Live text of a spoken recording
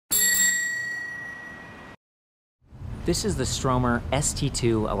This is the Stromer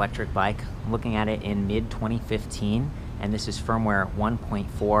ST2 electric bike. I'm looking at it in mid-2015, and this is firmware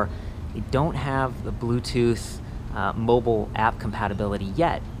 1.4. They don't have the Bluetooth mobile app compatibility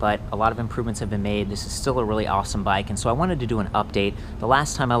yet, but a lot of improvements have been made. This is still a really awesome bike, and so I wanted to do an update. The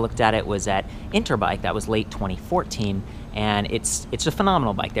last time I looked at it was at Interbike. That was late 2014, and it's a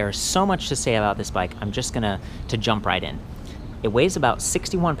phenomenal bike. There is so much to say about this bike. I'm just gonna jump right in. It weighs about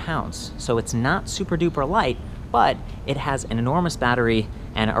 61 pounds, so it's not super duper light, but it has an enormous battery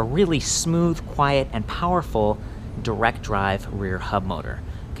and a really smooth, quiet, and powerful direct drive rear hub motor.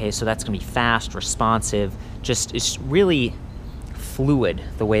 Okay, so that's gonna be fast, responsive, it's really fluid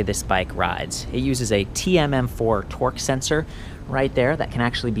the way this bike rides. It uses a TMM4 torque sensor right there that can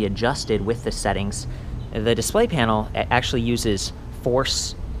actually be adjusted with the settings. The display panel actually uses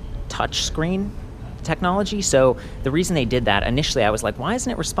force touchscreen technology. So the reason they did that, initially I was like, why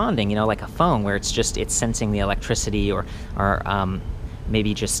isn't it responding, you know, like a phone where it's sensing the electricity or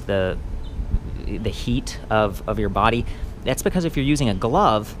maybe just the heat of your body. That's because if you're using a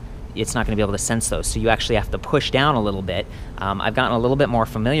glove, it's not going to be able to sense those. So you actually have to push down a little bit. I've gotten a little bit more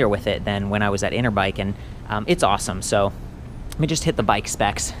familiar with it than when I was at Interbike, and it's awesome. So let me just hit the bike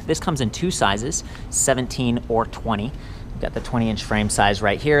specs. This comes in two sizes, 17 or 20. We've got the 20-inch frame size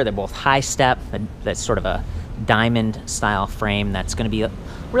right here. They're both high step. That's sort of a diamond style frame that's going to be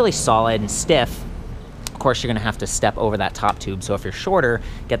really solid and stiff. Of course, you're going to have to step over that top tube. So if you're shorter,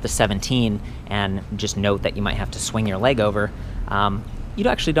 get the 17, and just note that you might have to swing your leg over. You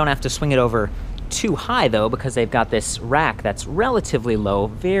actually don't have to swing it over too high though, because they've got this rack that's relatively low,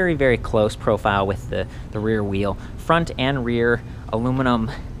 very, very close profile with the rear wheel. Front and rear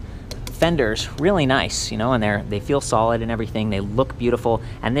aluminum fenders, really nice, you know, and they feel solid and everything. They look beautiful.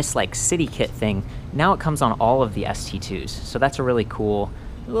 And this like city kit thing, now it comes on all of the ST2s. So that's a really cool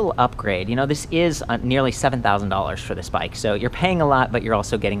little upgrade. You know, this is nearly $7,000 for this bike. So you're paying a lot, but you're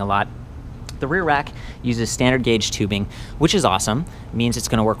also getting a lot. The rear rack uses standard gauge tubing, which is awesome. It means it's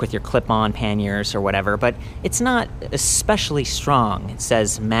going to work with your clip-on panniers or whatever, but it's not especially strong. It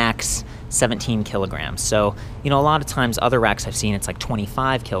says max 17 kilograms. So, you know, a lot of times other racks I've seen, it's like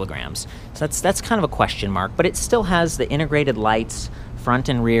 25 kilograms. So that's kind of a question mark, but it still has the integrated lights, front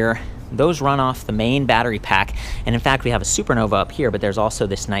and rear. Those run off the main battery pack. And in fact, we have a Supernova up here, but there's also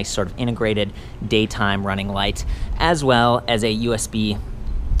this nice sort of integrated daytime running light, as well as a USB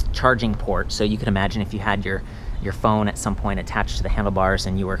charging port. So you can imagine if you had your phone at some point attached to the handlebars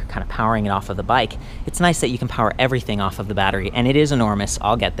and you were kind of powering it off of the bike, it's nice that you can power everything off of the battery, and it is enormous.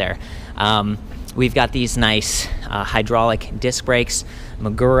 I'll get there. We've got these nice hydraulic disc brakes,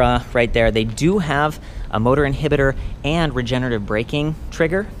 Magura right there. They do have a motor inhibitor and regenerative braking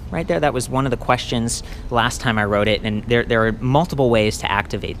trigger right there. That was one of the questions last time I wrote it, and there are multiple ways to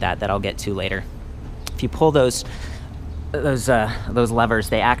activate that I'll get to later. If you pull those levers,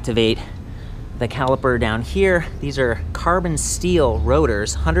 they activate the caliper down here. These are carbon steel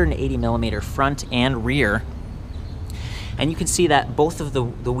rotors, 180 millimeter front and rear. And you can see that both of the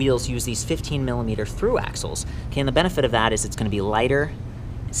wheels use these 15 millimeter through axles. Okay, and the benefit of that is it's going to be lighter,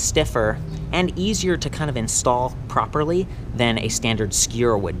 stiffer, and easier to kind of install properly than a standard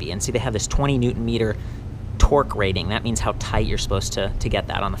skewer would be. And see, they have this 20 Newton meter torque rating. That means how tight you're supposed to get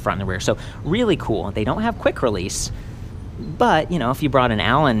that on the front and the rear. So really cool. They don't have quick release, but, you know, if you brought an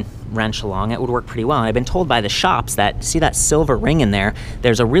Allen wrench along, it would work pretty well. And I've been told by the shops that, see that silver ring in there,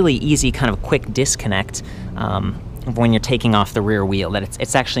 there's a really easy kind of quick disconnect when you're taking off the rear wheel, that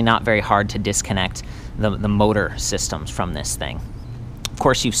it's actually not very hard to disconnect the motor systems from this thing. Of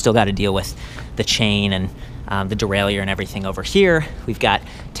course, you've still got to deal with the chain and the derailleur and everything over here. We've got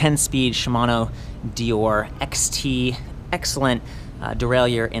 10-speed Shimano Dior XT, excellent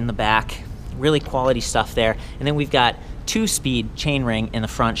derailleur in the back, really quality stuff there. And then we've got 2-speed chainring in the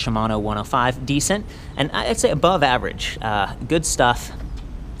front, Shimano 105, decent, and I'd say above average. Good stuff.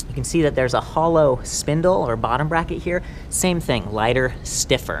 You can see that there's a hollow spindle or bottom bracket here. Same thing, lighter,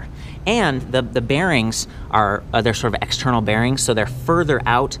 stiffer. And the bearings are they're sort of external bearings, so they're further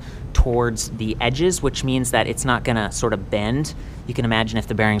out towards the edges, which means that it's not gonna sort of bend. You can imagine if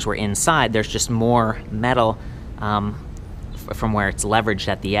the bearings were inside, there's just more metal from where it's leveraged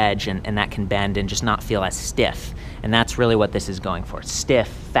at the edge, and that can bend and just not feel as stiff. And that's really what this is going for. It's stiff,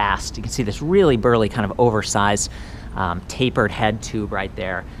 fast. You can see this really burly kind of oversized tapered head tube right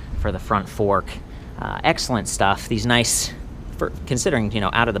there for the front fork. Excellent stuff. These nice, considering, you know,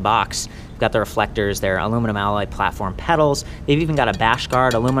 out of the box, you've got the reflectors, they're aluminum alloy platform pedals. They've even got a bash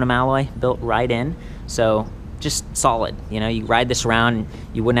guard aluminum alloy built right in. So just solid. You know, you ride this around and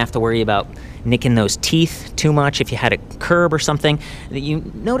you wouldn't have to worry about nicking those teeth too much if you had a curb or something.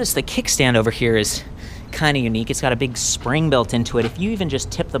 You notice the kickstand over here is kind of unique. It's got a big spring built into it. If you even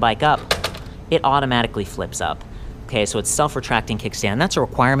just tip the bike up, it automatically flips up. Okay, so it's self-retracting kickstand. That's a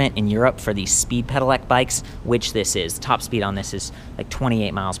requirement in Europe for these speed pedelec bikes, which this is. The top speed on this is like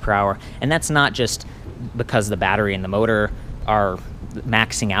 28 miles per hour. And that's not just because the battery and the motor are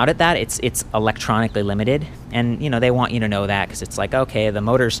maxing out at that. It's electronically limited. And, you know, they want you to know that because it's like, okay, the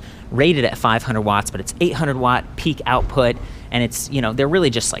motor's rated at 500 watts, but it's 800 watt peak output. And it's, you know, they're really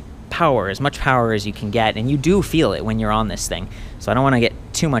just like power, as much power as you can get. And you do feel it when you're on this thing. So I don't want to get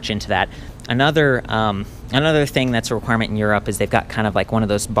too much into that. Another thing that's a requirement in Europe is they've got kind of like one of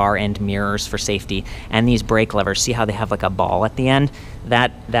those bar end mirrors for safety, and these brake levers, see how they have like a ball at the end?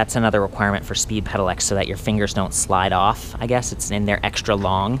 That's another requirement for speed pedelecs, so that your fingers don't slide off. I guess it's in there extra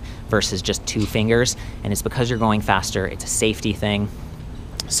long versus just 2 fingers, and it's because you're going faster. It's a safety thing.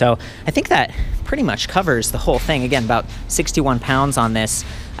 So I think that pretty much covers the whole thing. Again, about 61 pounds on this.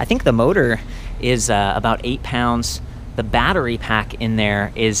 I think the motor is about 8 pounds. The battery pack in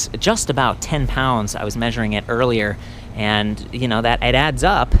there is just about 10 pounds. I was measuring it earlier, and you know that it adds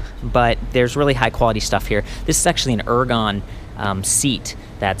up, but there's really high quality stuff here. This is actually an ergon seat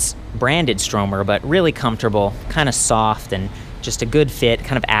that's branded Stromer, but really comfortable, kind of soft, and just a good fit,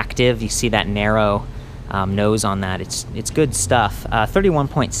 kind of active. You see that narrow nose on that. It's good stuff.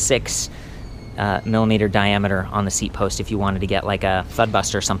 31.6 millimeter diameter on the seat post if you wanted to get like a thud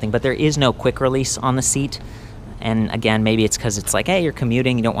buster or something, but there is no quick release on the seat. And again, maybe it's because it's like, hey, you're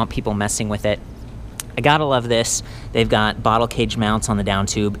commuting, you don't want people messing with it. I gotta love this. They've got bottle cage mounts on the down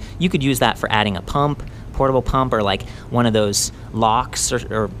tube. You could use that for adding a pump, portable pump, or like one of those locks,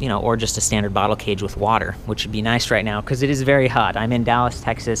 or you know, or just a standard bottle cage with water, which would be nice right now because it is very hot. I'm in Dallas,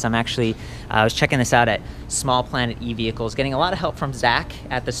 Texas. I was checking this out at Small Planet e-Vehicles, getting a lot of help from Zach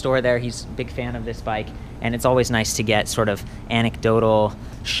at the store there. He's a big fan of this bike, and it's always nice to get sort of anecdotal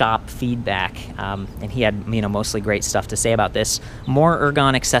shop feedback, and he had, you know, mostly great stuff to say about this. More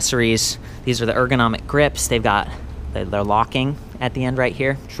ergon accessories. These are the ergonomic grips. They're locking at the end right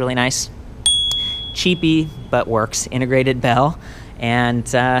here. It's really nice. Cheapy, but works. Integrated bell, and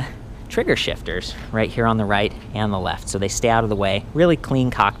trigger shifters right here on the right and the left, so they stay out of the way. Really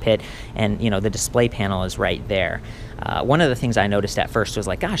clean cockpit, and you know, the display panel is right there. One of the things I noticed at first was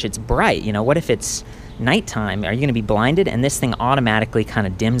like, gosh, it's bright. You know, what if it's nighttime? Are you going to be blinded? And this thing automatically kind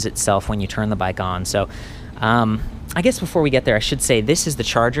of dims itself when you turn the bike on. So I guess before we get there, I should say this is the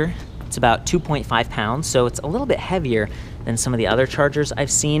charger. It's about 2.5 pounds, so it's a little bit heavier than some of the other chargers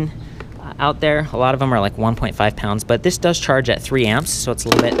I've seen out there. A lot of them are like 1.5 pounds, but this does charge at 3 amps, so it's a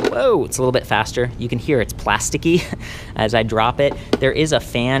little bit, whoa, it's a little bit faster. You can hear it's plasticky as I drop it. There is a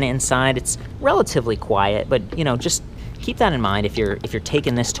fan inside. It's relatively quiet, but you know, just keep that in mind. If you're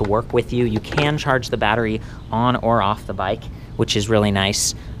taking this to work with you, you can charge the battery on or off the bike, which is really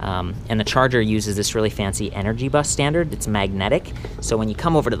nice. And the charger uses this really fancy energy bus standard. It's magnetic, so when you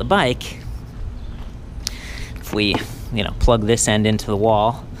come over to the bike, if we, you know, plug this end into the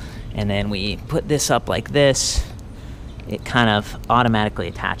wall, and then we put this up like this, it kind of automatically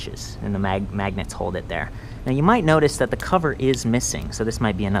attaches, and the magnets hold it there. Now you might notice that the cover is missing, so this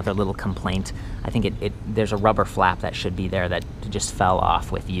might be another little complaint. I think there's a rubber flap that should be there that just fell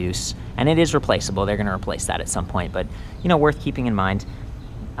off with use, and it is replaceable. They're going to replace that at some point, but you know, worth keeping in mind.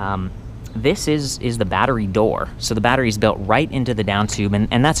 This is the battery door, so the battery is built right into the down tube,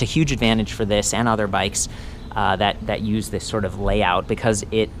 and that's a huge advantage for this and other bikes that use this sort of layout, because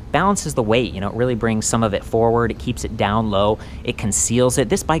it balances the weight. You know, it really brings some of it forward. It keeps it down low. It conceals it.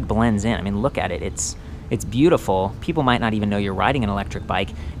 This bike blends in. I mean, look at it. It's beautiful. People might not even know you're riding an electric bike,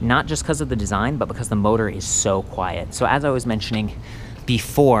 not just because of the design, but because the motor is so quiet. So as I was mentioning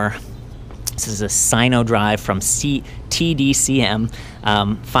before, this is a Sino drive from TDCM,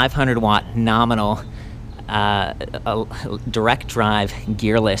 500 watt nominal direct drive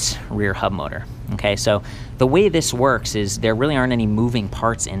gearless rear hub motor. Okay, so the way this works is there really aren't any moving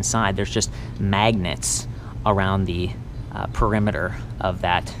parts inside. There's just magnets around the perimeter of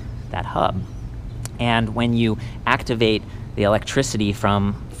that hub. And when you activate the electricity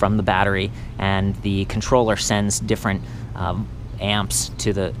from the battery, and the controller sends different amps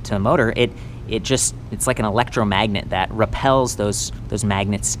to the motor, it's like an electromagnet that repels those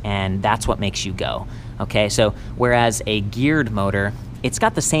magnets, and that's what makes you go. Okay, so whereas a geared motor, it's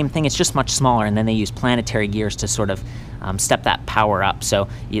got the same thing, it's just much smaller, and then they use planetary gears to sort of step that power up. So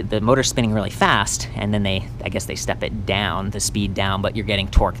the motor's spinning really fast, and then I guess they step it down, the speed down, but you're getting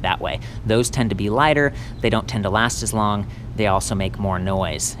torque that way. Those tend to be lighter, they don't tend to last as long, they also make more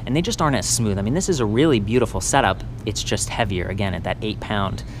noise, and they just aren't as smooth. I mean, this is a really beautiful setup, it's just heavier, again, at that 8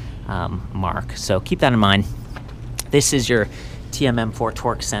 pound mark. So keep that in mind. This is your TMM4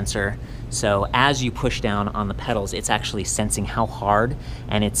 torque sensor. So as you push down on the pedals, it's actually sensing how hard,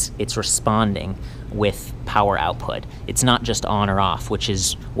 and it's responding with power output. It's not just on or off, which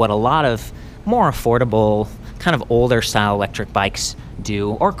is what a lot of more affordable, kind of older style electric bikes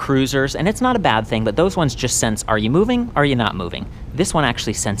do, or cruisers, and it's not a bad thing, but those ones just sense, are you moving, are you not moving? This one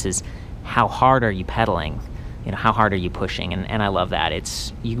actually senses how hard are you pedaling, you know, how hard are you pushing, and I love that.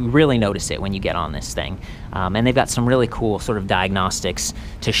 You really notice it when you get on this thing. And they've got some really cool sort of diagnostics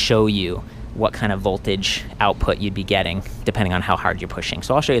to show you what kind of voltage output you'd be getting depending on how hard you're pushing.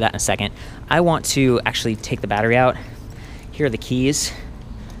 So I'll show you that in a second. I want to actually take the battery out. Here are the keys.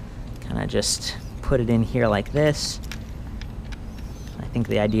 Kind of just put it in here like this. I think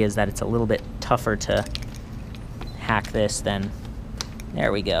the idea is that it's a little bit tougher to hack this than,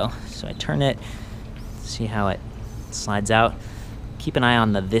 there we go. So I turn it, see how it slides out. Keep an eye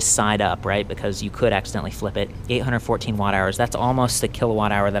on this side up, right? Because you could accidentally flip it. 814 watt hours, that's almost the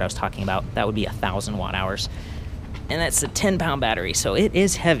kilowatt hour that I was talking about. That would be 1,000 watt hours. And that's a 10-pound battery, so it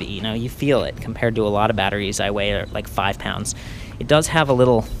is heavy, you know, you feel it compared to a lot of batteries I weigh like 5 pounds. It does have a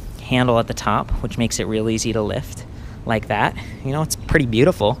little handle at the top, which makes it real easy to lift like that. You know, it's pretty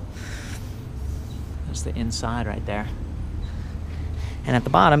beautiful. There's the inside right there. And at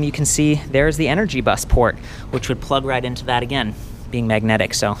the bottom, you can see there's the energy bus port, which would plug right into that again, being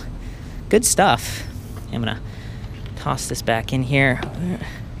magnetic. So good stuff. I'm gonna toss this back in here,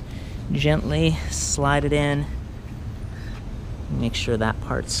 gently slide it in, make sure that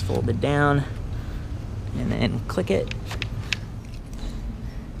part's folded down, and then click it.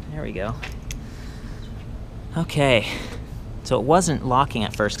 There we go. Okay, so it wasn't locking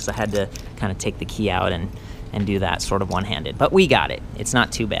at first because I had to kind of take the key out and do that sort of one-handed, but we got it. It's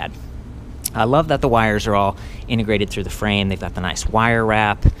not too bad. I love that the wires are all integrated through the frame. They've got the nice wire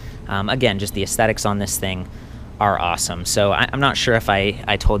wrap. Again, just the aesthetics on this thing are awesome. So I'm not sure if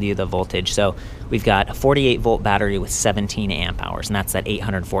I told you the voltage. So we've got a 48-volt battery with 17 amp hours, and that's that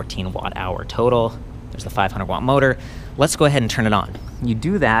 814 watt hour total. There's the 500 watt motor. Let's go ahead and turn it on. You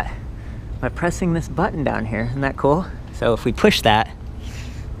do that by pressing this button down here. Isn't that cool? So if we push that,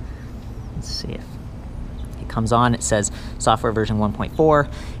 let's see if it comes on. It says software version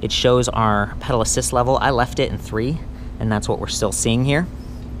 1.4. It shows our pedal assist level. I left it in 3, and that's what we're still seeing here.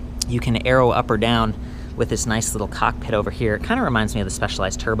 You can arrow up or down with this nice little cockpit over here. It kind of reminds me of the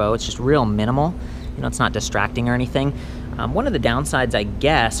Specialized Turbo. It's just real minimal. You know, it's not distracting or anything. One of the downsides, I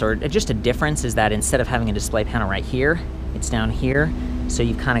guess, or just a difference, is that instead of having a display panel right here, it's down here. So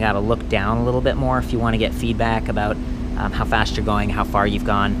you've kind of got to look down a little bit more if you want to get feedback about how fast you're going, how far you've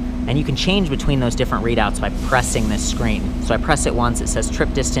gone. And you can change between those different readouts by pressing this screen. So I press it once, it says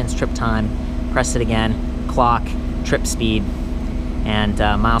trip distance, trip time. Press it again, clock, trip speed, and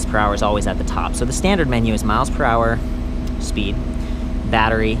miles per hour is always at the top. So the standard menu is miles per hour, speed,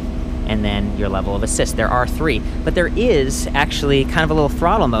 battery, and then your level of assist. There are 3, but there is actually kind of a little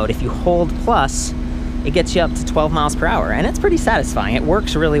throttle mode. If you hold plus, it gets you up to 12 miles per hour, and it's pretty satisfying. It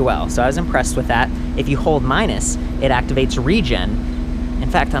works really well, so I was impressed with that. If you hold minus, it activates regen. In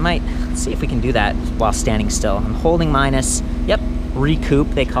fact, I might see if we can do that while standing still. I'm holding minus, yep, recoup,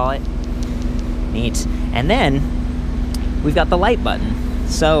 they call it. Neat. And then we've got the light button.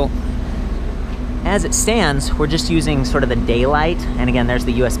 So as it stands, we're just using sort of the daylight, and again, there's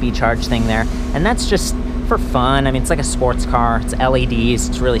the USB charge thing there, and that's just for fun. I mean, it's like a sports car, it's LEDs,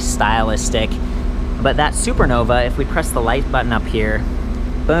 it's really stylistic. But that supernova, if we press the light button up here,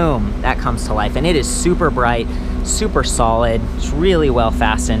 boom, that comes to life, and it is super bright, super solid, it's really well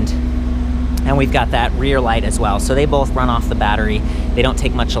fastened, and we've got that rear light as well. So they both run off the battery, they don't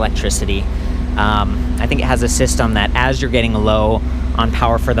take much electricity. I think it has a system that as you're getting low on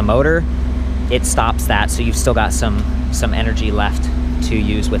power for the motor, it stops that, so you've still got some energy left to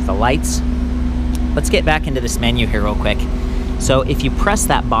use with the lights. Let's get back into this menu here real quick. So if you press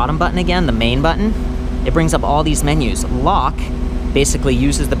that bottom button again, the main button, it brings up all these menus. Lock basically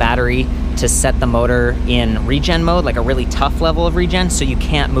uses the battery to set the motor in regen mode, like a really tough level of regen, so you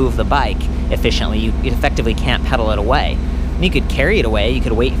can't move the bike efficiently. You effectively can't pedal it away. And you could carry it away, you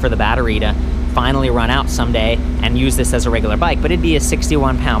could wait for the battery to finally run out someday and use this as a regular bike, but it'd be a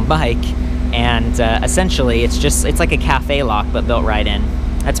 61-pound bike, and essentially it's like a cafe lock but built right in.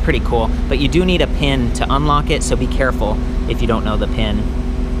 That's pretty cool, but you do need a pin to unlock it, so be careful if you don't know the pin.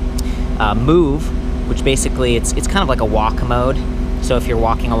 Move, which basically it's kind of like a walk mode, so if you're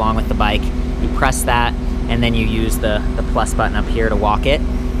walking along with the bike, you press that, and then you use the plus button up here to walk it.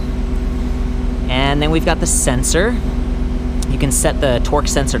 And then we've got the sensor. You can set the torque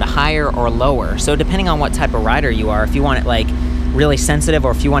sensor to higher or lower, so depending on what type of rider you are, if you want it like really sensitive,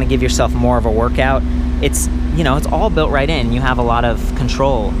 or if you want to give yourself more of a workout, it's you know, it's all built right in. You have a lot of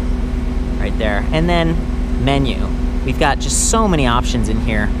control right there. And then menu. We've got just so many options in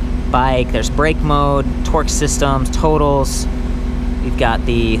here. Bike, there's brake mode, torque systems, totals. We've got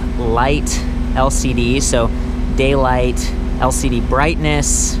the light LCD, so daylight, LCD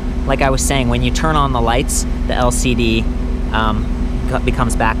brightness. Like I was saying, when you turn on the lights, the LCD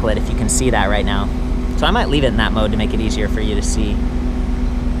becomes backlit, if you can see that right now. So I might leave it in that mode to make it easier for you to see.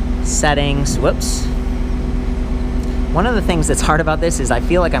 Settings, whoops. One of the things that's hard about this is I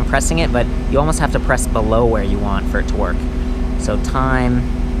feel like I'm pressing it, but you almost have to press below where you want for it to work. So time,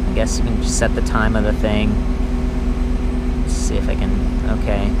 I guess you can just set the time of the thing. Let's see if I can,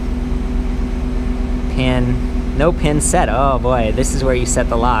 okay. Pin, no pin set. Oh boy, this is where you set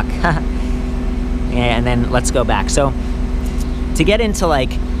the lock. And then let's go back. So to get into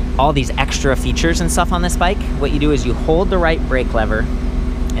like all these extra features and stuff on this bike, what you do is you hold the right brake lever,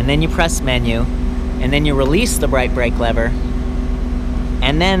 and then you press menu, and then you release the right brake lever,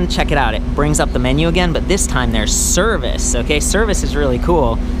 and then check it out, it brings up the menu again, but this time there's service, okay? Service is really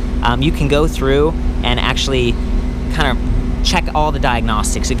cool. You can go through and actually kind of check all the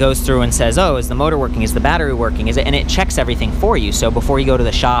diagnostics. It goes through and says, oh, is the motor working? Is the battery working? Is it? And it checks everything for you. So before you go to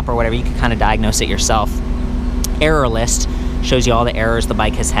the shop or whatever, you can kind of diagnose it yourself. Error list shows you all the errors the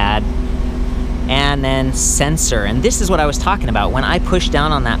bike has had. And then sensor, and this is what I was talking about. When I push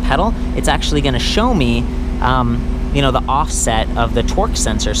down on that pedal, it's actually going to show me, you know, the offset of the torque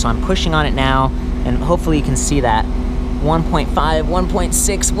sensor. So I'm pushing on it now, and hopefully you can see that 1.5,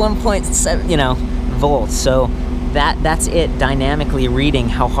 1.6, 1.7, you know, volts. So that's it dynamically reading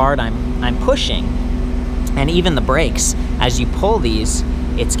how hard I'm pushing. And even the brakes, as you pull these,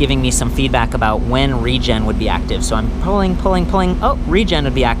 it's giving me some feedback about when regen would be active. So I'm pulling, pulling, pulling. Oh, regen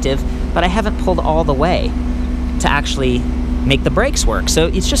would be active, but I haven't pulled all the way to actually make the brakes work. So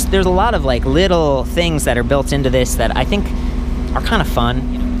it's just, there's a lot of like little things that are built into this that I think are kind of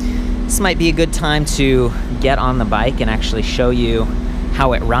fun. This might be a good time to get on the bike and actually show you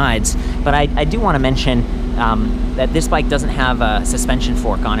how it rides. But I do want to mention that this bike doesn't have a suspension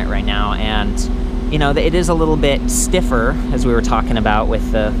fork on it right now, and you know, it is a little bit stiffer, as we were talking about,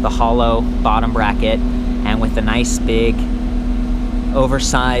 with the hollow bottom bracket and with the nice big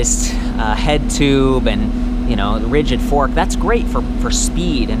oversized head tube and, you know, the rigid fork. That's great for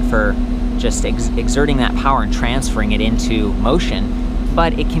speed and for just exerting that power and transferring it into motion,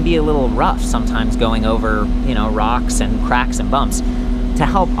 but it can be a little rough sometimes going over, you know, rocks and cracks and bumps. To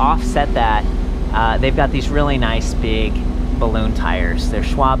help offset that, they've got these really nice big balloon tires. They're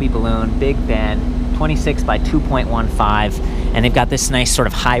Schwalbe balloon, big bend, 26 by 2.15, and they've got this nice sort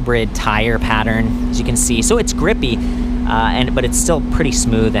of hybrid tire pattern, as you can see. So it's grippy, but it's still pretty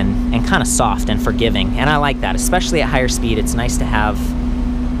smooth and kind of soft and forgiving, and I like that, especially at higher speed. It's nice to have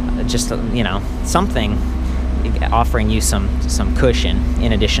just, you know, something offering you some cushion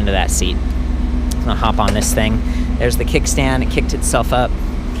in addition to that seat. I'm gonna hop on this thing. There's the kickstand. It kicked itself up.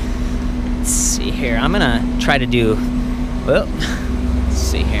 Let's see here. I'm gonna try to do, well, let's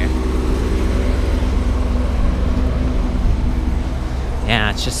see here.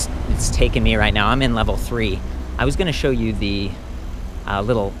 Yeah, it's taking me right now. I'm in level 3. I was gonna show you the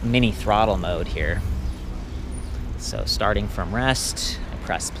little mini throttle mode here. So starting from rest, I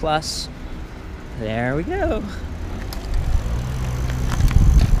press plus. There we go.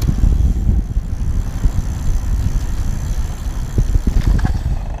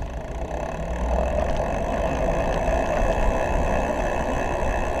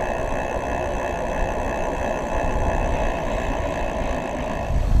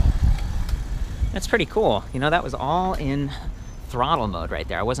 That's pretty cool. You know, that was all in throttle mode right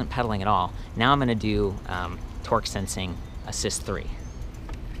there. I wasn't pedaling at all. Now I'm gonna do torque sensing assist 3.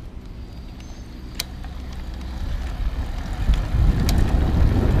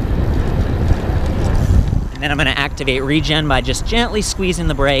 And then I'm gonna activate regen by just gently squeezing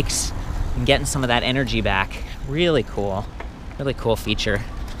the brakes and getting some of that energy back. Really cool feature.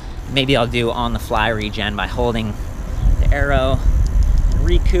 Maybe I'll do on the fly regen by holding the arrow,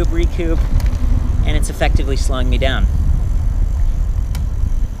 recoup, and it's effectively slowing me down.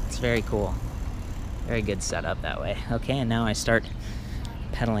 It's very cool. Very good setup that way. Okay, and now I start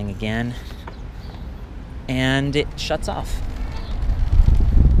pedaling again, and it shuts off.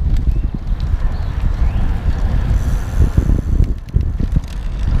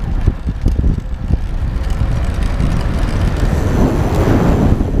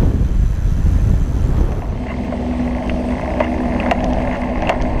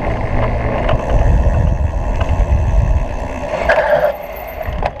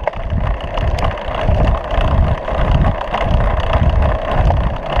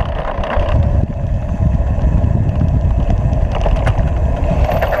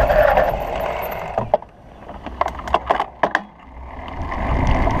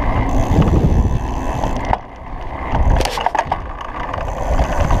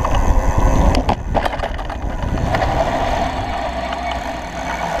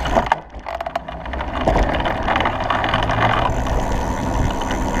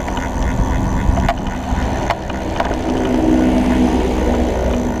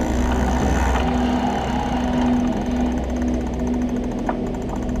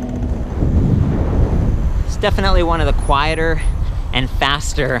 definitely one of the quieter and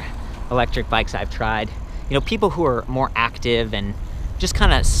faster electric bikes I've tried. You know, people who are more active and just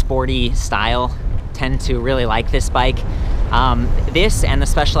kind of sporty style tend to really like this bike. This and the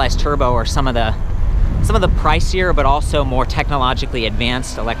Specialized Turbo are some of the pricier but also more technologically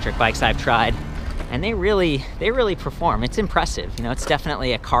advanced electric bikes I've tried, and they really perform. It's impressive. You know, it's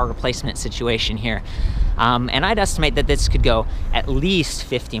definitely a car replacement situation here. And I'd estimate that this could go at least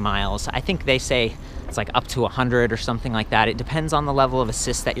 50 miles. I think they say it's like up to 100 or something like that. It depends on the level of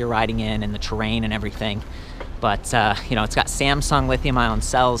assist that you're riding in and the terrain and everything. But you know, it's got Samsung lithium-ion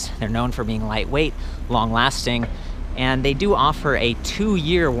cells. They're known for being lightweight, long-lasting, and they do offer a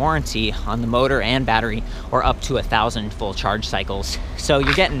 2-year warranty on the motor and battery, or up to 1,000 full charge cycles. So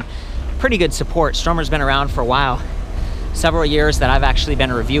you're getting pretty good support. Stromer's been around for a while, several years that I've actually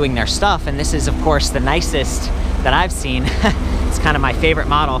been reviewing their stuff, and this is of course the nicest that I've seen. It's kind of my favorite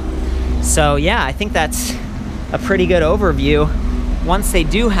model. So yeah, I think that's a pretty good overview. Once they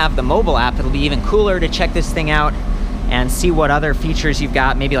do have the mobile app, it'll be even cooler to check this thing out and see what other features you've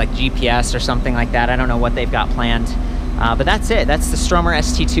got, maybe like GPS or something like that. I don't know what they've got planned. But that's it. That's the Stromer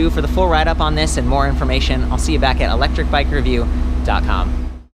ST2. For the full write-up on this and more information, I'll see you back at ElectricBikeReview.com.